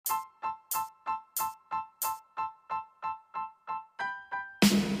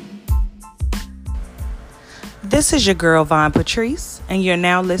This is your girl, Vaughn Patrice, and you're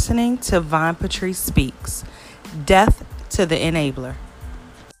now listening to Vaughn Patrice Speaks. Death to the Enabler.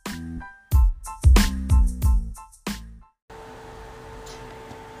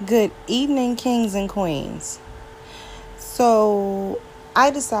 Good evening, kings and queens. So,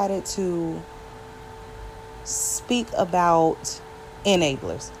 I decided to speak about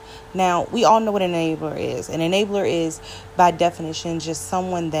enablers. Now, we all know what an enabler is. An enabler is, by definition, just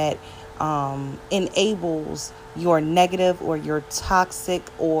someone that enables your negative or your toxic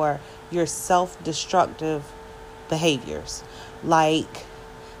or your self-destructive behaviors. Like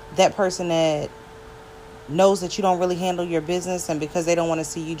that person that knows that you don't really handle your business, and because they don't want to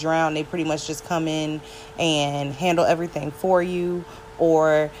see you drown, they pretty much just come in and handle everything for you.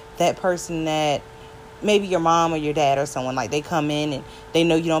 Or that person that maybe your mom or your dad or someone, like they come in and they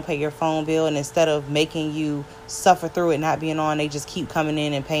know you don't pay your phone bill, and instead of making you suffer through it not being on, they just keep coming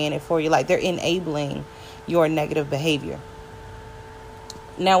in and paying it for you. Like they're enabling your negative behavior.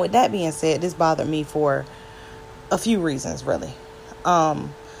 Now, with that being said, this bothered me for a few reasons, really. Number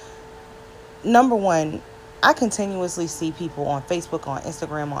one, I continuously see people on Facebook, on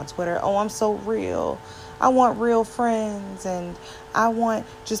Instagram, on Twitter. Oh, I'm so real. I want real friends, and I want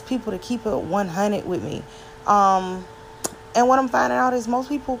just people to keep it 100 with me. And what I'm finding out is most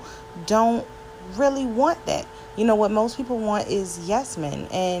people don't really want that. You know, what most people want is yes men.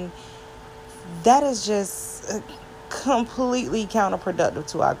 And that is just completely counterproductive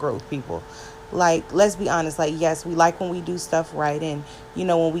to our growth, people. Like, let's be honest. Like, yes, we like when we do stuff right. And, you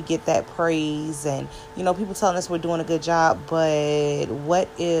know, when we get that praise and, you know, people telling us we're doing a good job. But what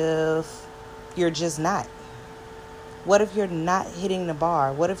if you're just not? What if you're not hitting the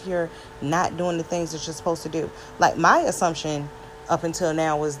bar? What if you're not doing the things that you're supposed to do? Like, my assumption up until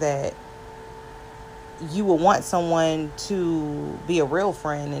now was that you would want someone to be a real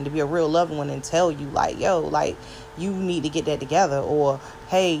friend and to be a real loved one and tell you, like, yo, like, you need to get that together. Or,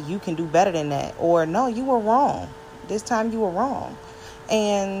 hey, you can do better than that. Or, no, you were wrong. This time you were wrong.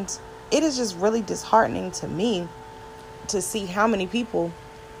 And it is just really disheartening to me to see how many people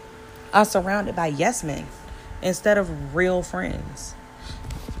are surrounded by yes men instead of real friends.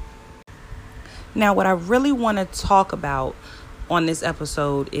 Now, what I really want to talk about on this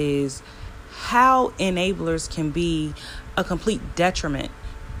episode is how enablers can be a complete detriment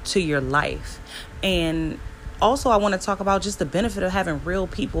to your life. And also, I want to talk about just the benefit of having real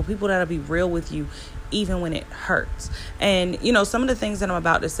people that'll be real with you even when it hurts. And, you know, some of the things that I'm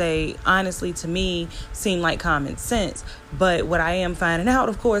about to say, honestly, to me, seem like common sense. But what I am finding out,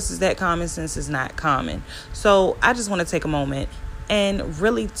 of course, is that common sense is not common. So I just want to take a moment and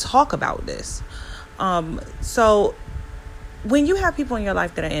really talk about this. So when you have people in your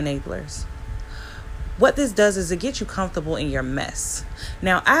life that are enablers, what this does is it gets you comfortable in your mess.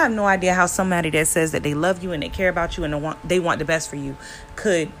 Now, I have no idea how somebody that says that they love you and they care about you and they want the best for you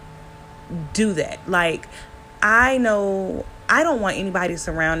could do that. Like, I know I don't want anybody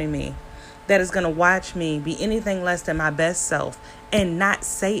surrounding me that is going to watch me be anything less than my best self and not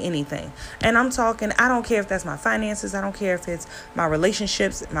say anything. And I'm talking, I don't care if that's my finances. I don't care if it's my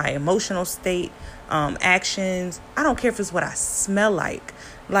relationships, my emotional state, actions. I don't care if it's what I smell like.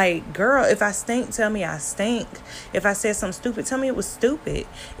 Like, girl, if I stink, tell me I stink. If I said something stupid, tell me it was stupid.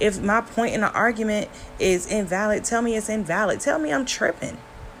 If my point in the argument is invalid, tell me it's invalid. Tell me I'm tripping.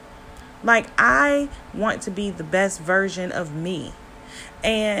 Like, I want to be the best version of me.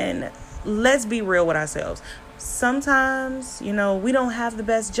 And let's be real with ourselves. Sometimes, you know, we don't have the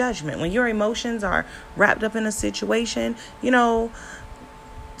best judgment. When your emotions are wrapped up in a situation, you know,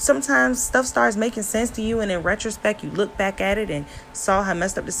 sometimes stuff starts making sense to you, and in retrospect, you look back at it and saw how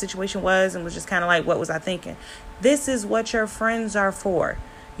messed up the situation was and was just kind of like, what was I thinking? This is what your friends are for.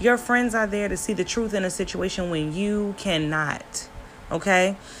 Your friends are there to see the truth in a situation when you cannot.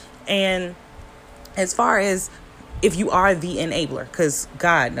 Okay? And as far as if you are the enabler, because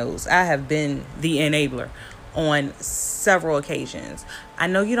God knows I have been the enabler on several occasions. I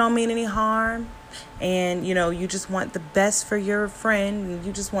know you don't mean any harm. And, you know, you just want the best for your friend. And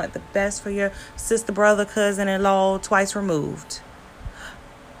you just want the best for your sister, brother, cousin-in-law, twice removed.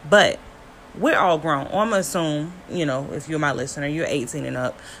 But we're all grown. Or I'm going to assume, you know, if you're my listener, you're 18 and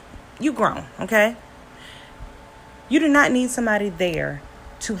up. You grown, okay? You do not need somebody there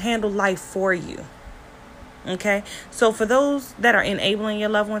to handle life for you. Okay? So for those that are enabling your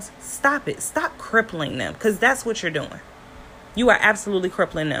loved ones, stop it. Stop crippling them, because that's what you're doing. You are absolutely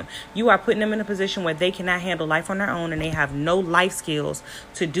crippling them. You are putting them in a position where they cannot handle life on their own, and they have no life skills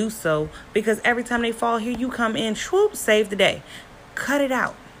to do so, because every time they fall, here you come in, swoop, save the day. Cut it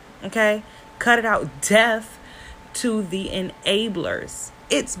out. Okay? Cut it out. Death to the enablers.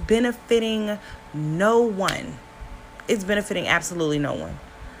 it's benefiting no one. It's benefiting absolutely no one.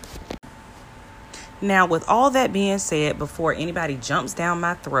 Now, with all that being said, before anybody jumps down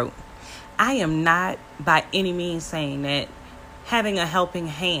my throat, I am not by any means saying that having a helping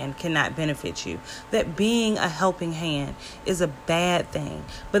hand cannot benefit you, that being a helping hand is a bad thing.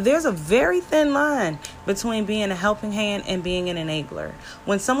 But there's a very thin line between being a helping hand and being an enabler.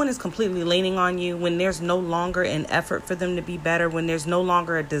 When someone is completely leaning on you, when there's no longer an effort for them to be better, when there's no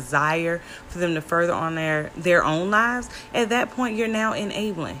longer a desire for them to further on their own lives, at that point, you're now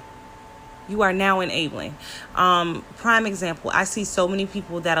enabling. You are now enabling. Prime example, I see so many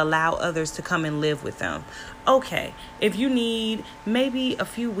people that allow others to come and live with them. Okay, if you need maybe a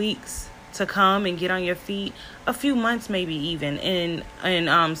few weeks to come and get on your feet, a few months maybe even in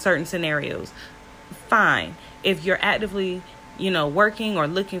certain scenarios, fine. If you're actively working or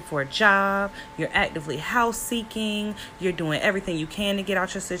looking for a job, you're actively house seeking, you're doing everything you can to get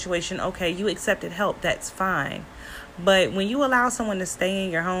out your situation, okay, you accepted help, that's fine. But when you allow someone to stay in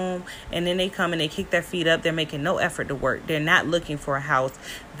your home and then they come and they kick their feet up, they're making no effort to work. They're not looking for a house.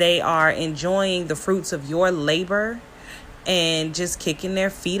 They are enjoying the fruits of your labor and just kicking their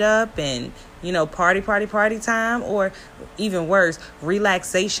feet up and, party time, or even worse,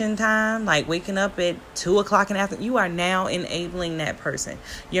 relaxation time, like waking up at 2:00 in the afternoon. You are now enabling that person.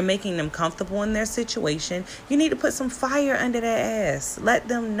 You're making them comfortable in their situation. You need to put some fire under their ass. Let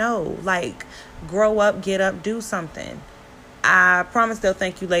them know, grow up, get up, do something. I promise they'll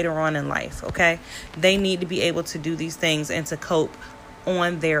thank you later on in life, okay? They need to be able to do these things and to cope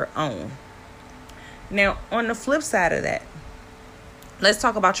on their own. Now, on the flip side of that, let's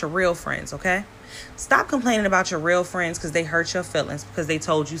talk about your real friends, okay? Stop complaining about your real friends because they hurt your feelings because they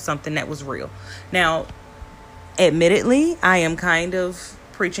told you something that was real. Now, admittedly, I am kind of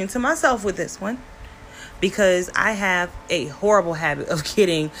preaching to myself with this one because I have a horrible habit of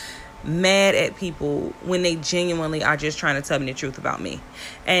getting mad at people when they genuinely are just trying to tell me the truth about me.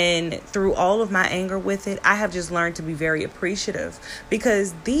 And through all of my anger with it, I have just learned to be very appreciative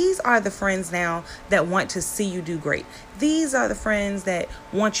because these are the friends now that want to see you do great. These are the friends that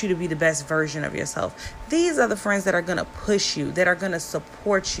want you to be the best version of yourself. These are the friends that are going to push you, that are going to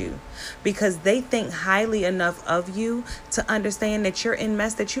support you because they think highly enough of you to understand that you're in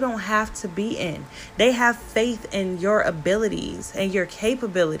mess that you don't have to be in. They have faith in your abilities and your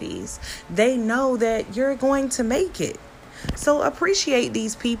capabilities. They know that you're going to make it. So appreciate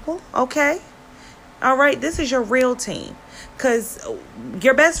these people, okay? All right, this is your real team. Because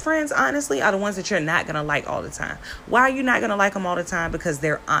your best friends, honestly, are the ones that you're not going to like all the time. Why are you not going to like them all the time? Because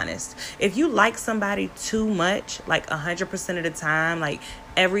they're honest. If you like somebody too much, 100% of the time,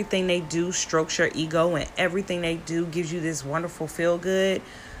 everything they do strokes your ego and everything they do gives you this wonderful feel good,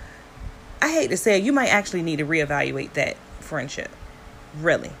 I hate to say it, you might actually need to reevaluate that friendship.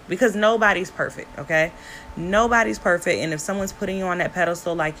 Really, because nobody's perfect, okay? Nobody's perfect. And if someone's putting you on that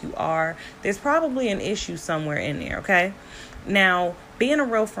pedestal like you are, there's probably an issue somewhere in there, okay? Now, being a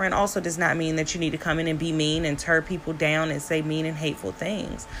real friend also does not mean that you need to come in and be mean and tear people down and say mean and hateful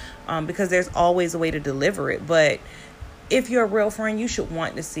things, because there's always a way to deliver it. But if you're a real friend, you should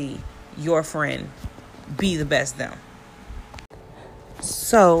want to see your friend be the best them.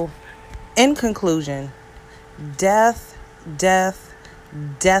 So, in conclusion, death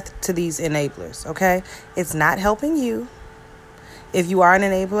to these enablers, okay? It's not helping you. If you are an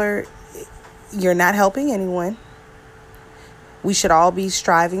enabler, you're not helping anyone. We should all be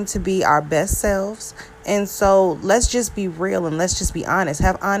striving to be our best selves. And so let's just be real and let's just be honest.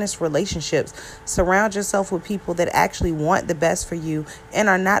 Have honest relationships. Surround yourself with people that actually want the best for you and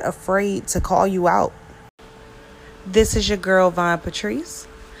are not afraid to call you out. This is your girl, Von Patrice.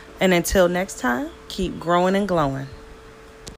 And until next time, keep growing and glowing.